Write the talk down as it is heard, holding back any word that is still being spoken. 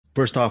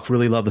First off,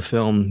 really love the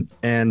film,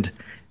 and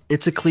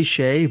it's a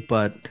cliche,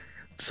 but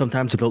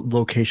sometimes the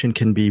location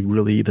can be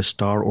really the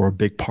star or a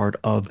big part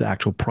of the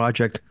actual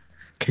project.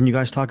 Can you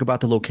guys talk about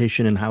the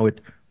location and how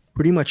it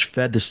pretty much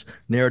fed this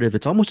narrative?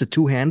 It's almost a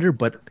two-hander,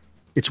 but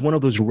it's one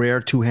of those rare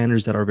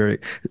two-handers that are very,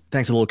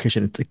 thanks to the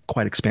location, it's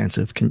quite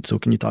expansive. Can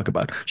you talk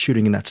about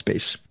shooting in that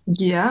space?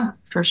 Yeah,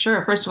 for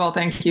sure. First of all,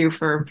 thank you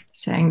for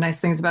saying nice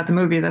things about the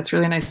movie. That's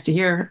really nice to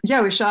hear.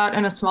 Yeah, we shot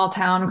in a small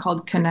town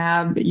called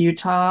Kanab,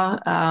 Utah,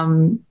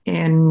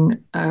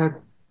 in a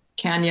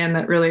canyon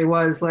that really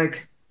was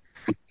like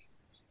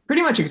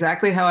pretty much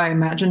exactly how I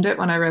imagined it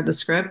when I read the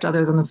script,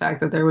 other than the fact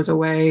that there was a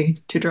way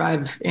to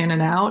drive in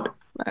and out.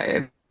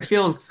 It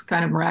feels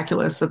kind of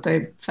miraculous that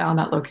they found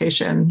that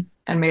location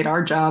and made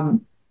our job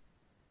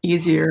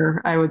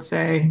easier, I would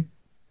say,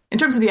 in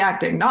terms of the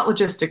acting, not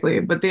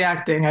logistically, but the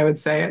acting, I would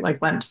say it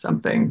like lent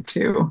something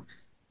to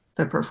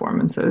the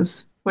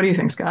performances. What do you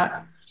think,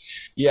 Scott?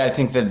 Yeah, I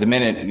think that the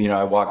minute,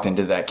 I walked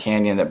into that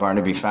canyon that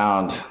Barnaby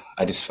found,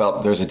 I just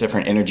felt there's a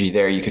different energy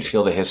there. You could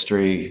feel the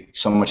history.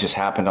 So much has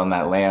happened on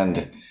that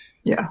land.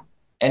 Yeah.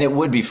 And it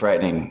would be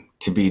frightening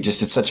to be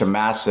just, it's such a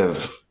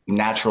massive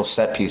natural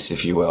set piece,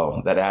 if you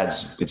will, that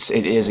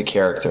it is a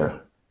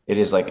character. It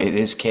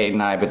is Kate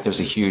and I, but there's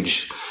a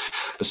huge,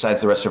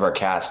 besides the rest of our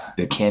cast,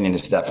 the canyon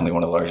is definitely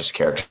one of the largest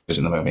characters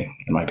in the movie,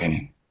 in my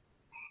opinion.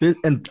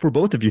 And for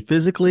both of you,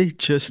 physically,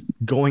 just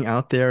going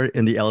out there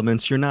in the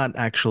elements, you're not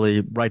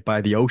actually right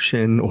by the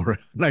ocean or a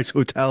nice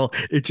hotel.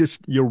 It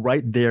just, you're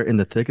right there in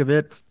the thick of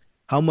it.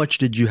 How much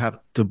did you have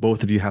to,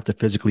 both of you have to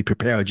physically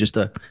prepare just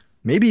to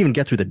maybe even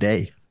get through the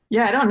day?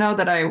 Yeah, I don't know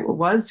that I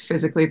was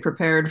physically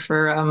prepared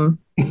for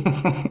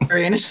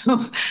you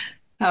know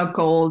how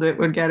cold it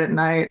would get at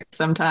night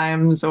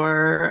sometimes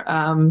or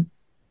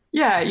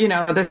yeah,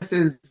 this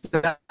is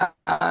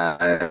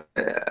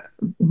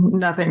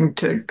nothing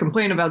to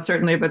complain about,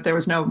 certainly, but there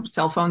was no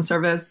cell phone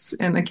service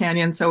in the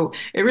canyon. So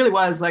it really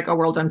was like a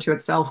world unto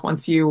itself.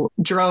 Once you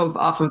drove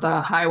off of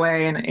the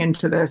highway and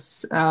into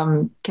this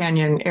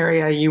canyon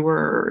area, you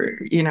were,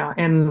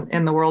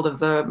 in the world of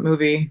the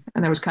movie,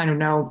 and there was kind of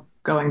no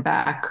going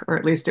back, or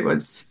at least it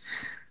was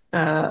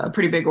a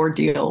pretty big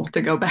ordeal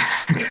to go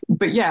back.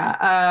 But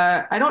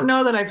yeah, I don't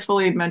know that I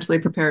fully mentally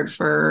prepared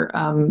for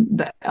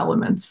the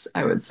elements,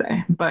 I would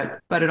say, but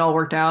it all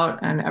worked out,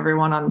 and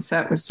everyone on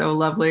set was so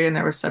lovely, and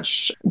there was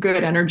such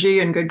good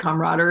energy and good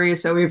camaraderie.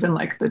 So even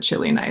like the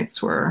chilly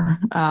nights were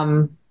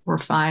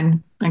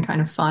fine and kind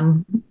of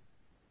fun.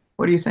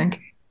 What do you think?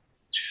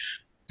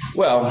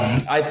 Well,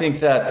 I think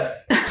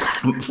that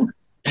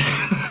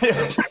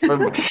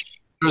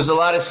there was a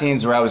lot of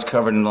scenes where I was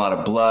covered in a lot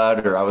of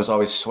blood, or I was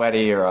always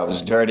sweaty, or I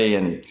was dirty,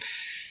 and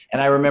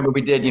I remember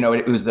we did,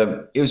 it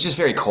was just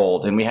very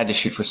cold, and we had to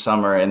shoot for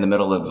summer in the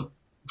middle of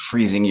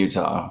freezing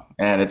Utah,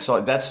 and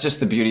that's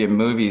just the beauty of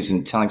movies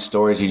and telling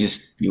stories.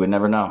 You would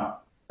never know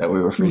that we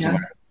were freezing Yeah.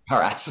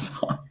 our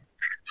asses off.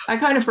 I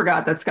kind of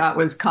forgot that Scott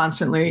was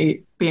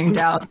constantly being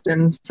doused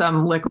in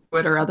some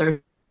liquid or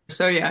other.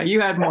 So yeah,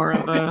 you had more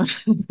of a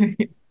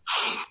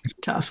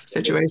tough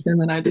situation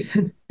than I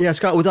did. Yeah,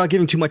 Scott, without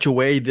giving too much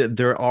away,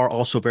 there are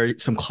also very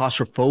some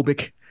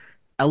claustrophobic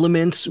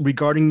elements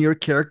regarding your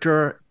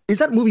character. Is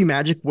that movie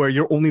magic where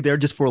you're only there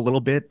just for a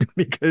little bit?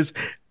 Because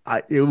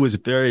it was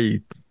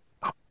very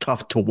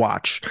tough to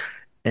watch,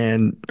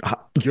 and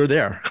you're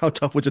there. How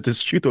tough was it to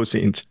shoot those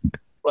scenes?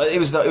 Well, it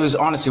was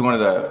honestly one of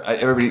the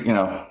everybody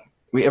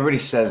everybody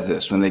says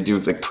this when they do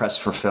like press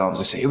for films.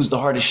 They say it was the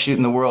hardest shoot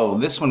in the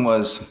world. This one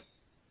was.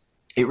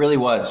 It really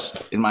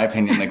was, in my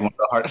opinion, like one of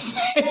the hardest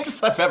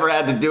things I've ever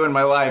had to do in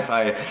my life.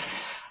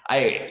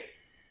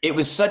 It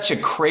was such a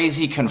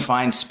crazy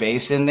confined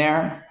space in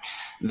there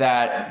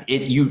that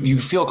you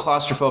feel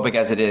claustrophobic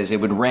as it is.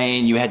 It would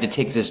rain. You had to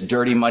take this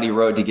dirty, muddy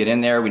road to get in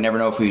there. We never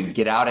know if we'd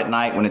get out at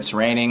night when it's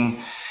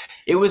raining.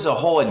 It was a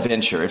whole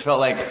adventure. It felt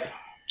like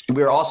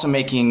we were also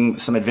making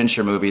some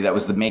adventure movie that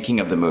was the making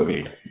of the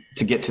movie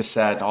to get to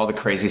set, all the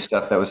crazy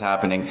stuff that was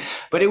happening.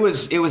 But it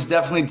was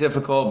definitely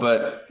difficult,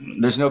 but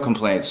there's no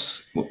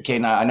complaints.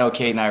 I know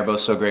Kate and I are both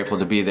so grateful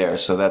to be there,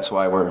 so that's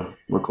why we're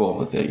cool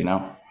with it,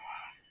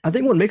 I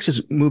think what makes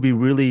this movie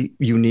really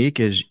unique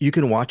is you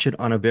can watch it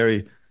on a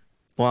very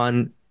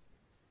fun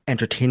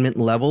entertainment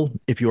level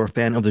if you're a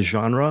fan of the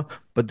genre,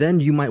 but then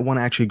you might want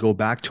to actually go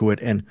back to it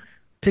and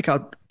pick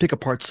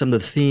apart some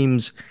of the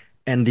themes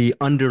and the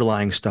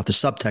underlying stuff, the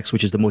subtext,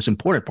 which is the most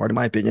important part, in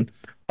my opinion,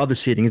 of the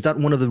seating. Is that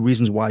one of the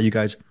reasons why you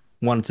guys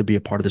wanted to be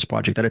a part of this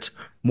project? That it's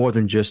more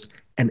than just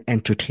an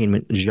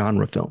entertainment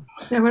genre film?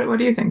 Yeah, what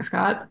do you think,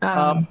 Scott?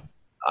 I've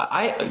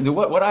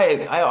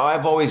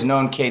always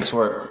known Kate's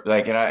work,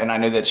 like, and I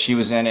knew that she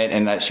was in it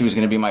and that she was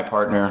going to be my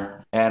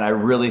partner. And I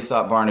really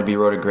thought Barnaby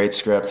wrote a great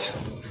script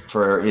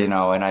for, and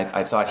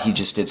I thought he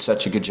just did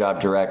such a good job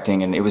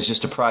directing. And it was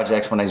just a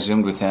project when I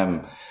Zoomed with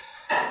him.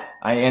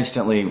 I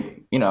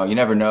instantly, you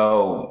never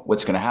know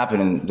what's going to happen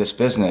in this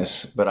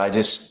business, but I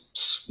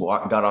just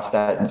got off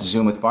that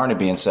Zoom with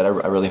Barnaby and said,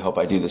 I really hope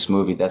I do this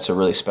movie. That's a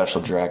really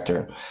special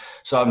director.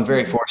 So I'm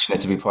very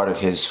fortunate to be part of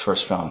his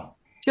first film.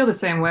 feel the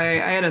same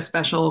way. I had a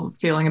special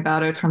feeling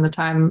about it from the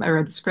time I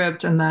read the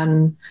script, and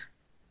then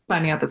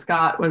finding out that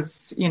Scott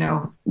was,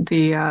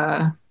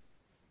 the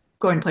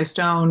going to play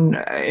Stone.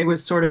 It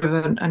was sort of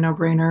a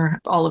no-brainer.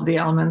 All of the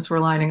elements were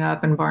lining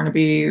up, and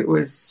Barnaby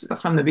was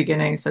from the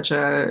beginning such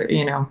a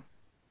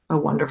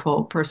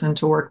wonderful person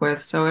to work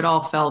with. So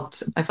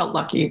I felt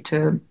lucky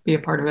to be a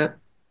part of it.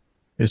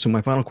 Okay, so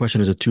my final question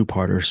is a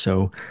two-parter.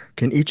 So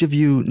can each of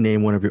you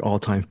name one of your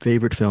all-time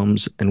favorite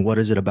films, and what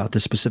is it about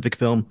this specific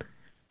film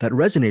that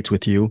resonates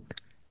with you?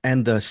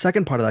 And the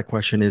second part of that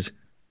question is,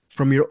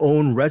 from your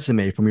own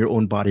resume, from your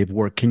own body of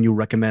work, can you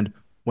recommend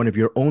one of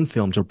your own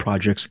films or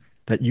projects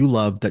that you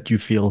love that you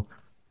feel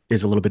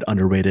is a little bit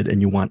underrated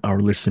and you want our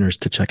listeners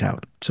to check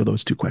out? So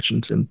those two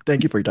questions. And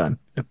thank you for your time.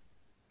 Yep.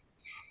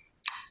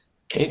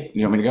 Kate,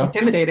 you want me to go?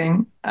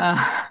 Intimidating.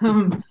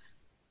 I'll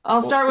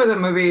Well, start with a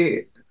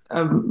movie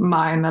of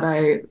mine that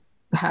I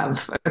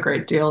have a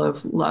great deal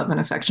of love and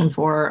affection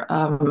for.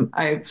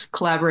 I've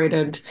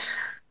collaborated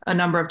a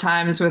number of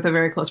times with a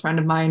very close friend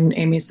of mine,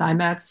 Amy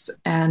Seimetz,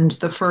 and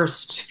the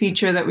first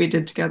feature that we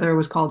did together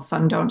was called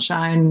Sun Don't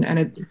Shine,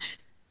 and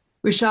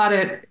we shot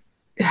it.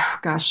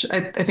 Gosh,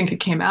 I think it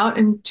came out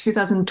in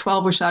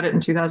 2012. We shot it in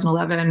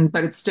 2011,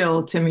 but it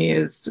still, to me,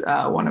 is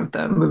one of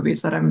the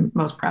movies that I'm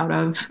most proud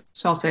of.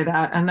 So I'll say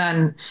that. And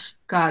then,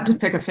 God, to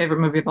pick a favorite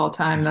movie of all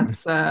time,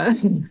 that's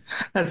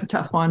a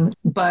tough one.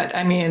 But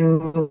I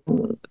mean,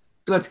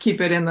 let's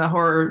keep it in the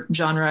horror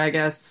genre, I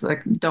guess.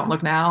 Like Don't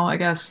Look Now, I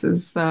guess,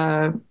 is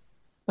a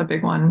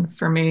big one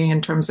for me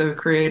in terms of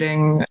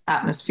creating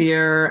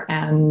atmosphere.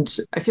 And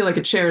I feel like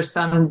it shares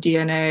some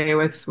DNA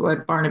with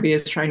what Barnaby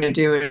is trying to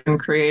do in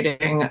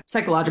creating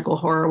psychological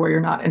horror, where you're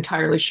not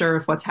entirely sure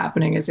if what's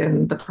happening is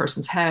in the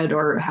person's head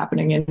or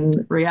happening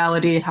in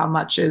reality. How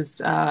much of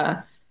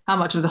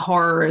the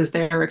horror is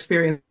their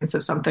experience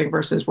of something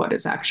versus what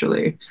is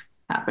actually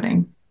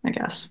happening, I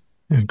guess.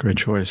 Yeah, great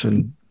choice.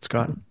 And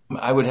Scott?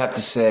 I would have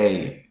to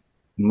say,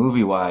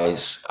 movie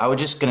wise, I was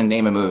just going to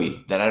name a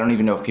movie that I don't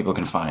even know if people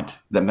can find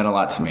that meant a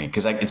lot to me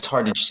because it's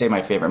hard to say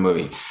my favorite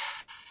movie.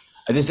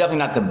 This is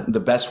definitely not the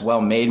best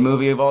well-made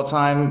movie of all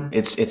time.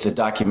 It's a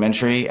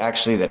documentary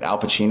actually that Al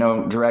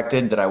Pacino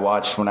directed that I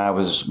watched when I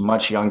was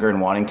much younger and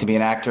wanting to be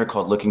an actor,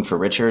 called Looking for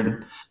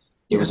Richard.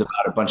 It Yeah. was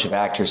about a bunch of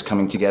actors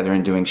coming together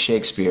and doing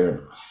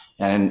Shakespeare.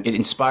 And it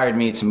inspired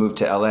me to move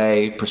to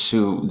LA,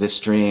 pursue this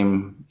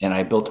dream. And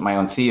I built my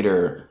own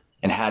theater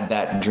and had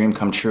that dream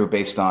come true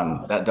based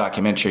on that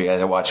documentary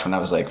I watched when I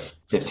was like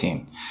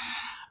 15.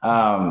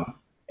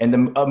 And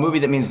a movie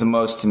that means the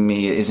most to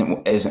me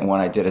isn't one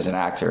I did as an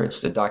actor.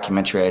 It's the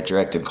documentary I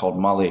directed called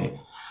Mully,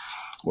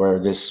 where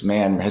this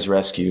man has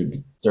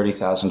rescued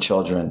 30,000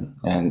 children,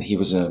 and he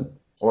was an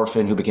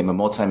orphan who became a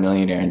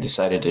multimillionaire and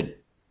decided to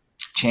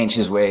change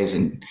his ways.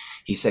 And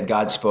he said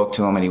God spoke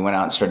to him, and he went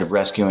out and started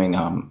rescuing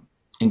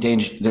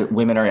endangered.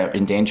 Women are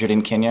endangered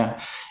in Kenya,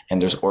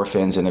 and there's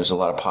orphans, and there's a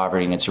lot of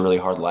poverty, and it's a really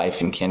hard life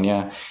in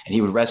Kenya. And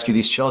he would rescue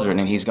these children,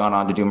 and he's gone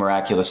on to do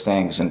miraculous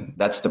things. And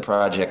that's the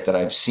project that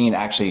I've seen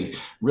actually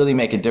really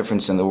make a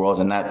difference in the world.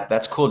 And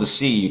that's cool to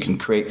see. You can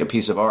create a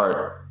piece of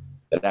art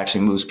that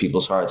actually moves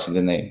people's hearts, and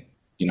then they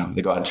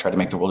go out and try to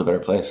make the world a better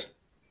place.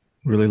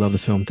 Really love the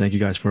film. Thank you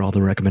guys for all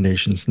the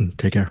recommendations and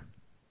take care.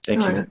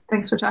 Thank you.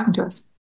 Thanks for talking to us.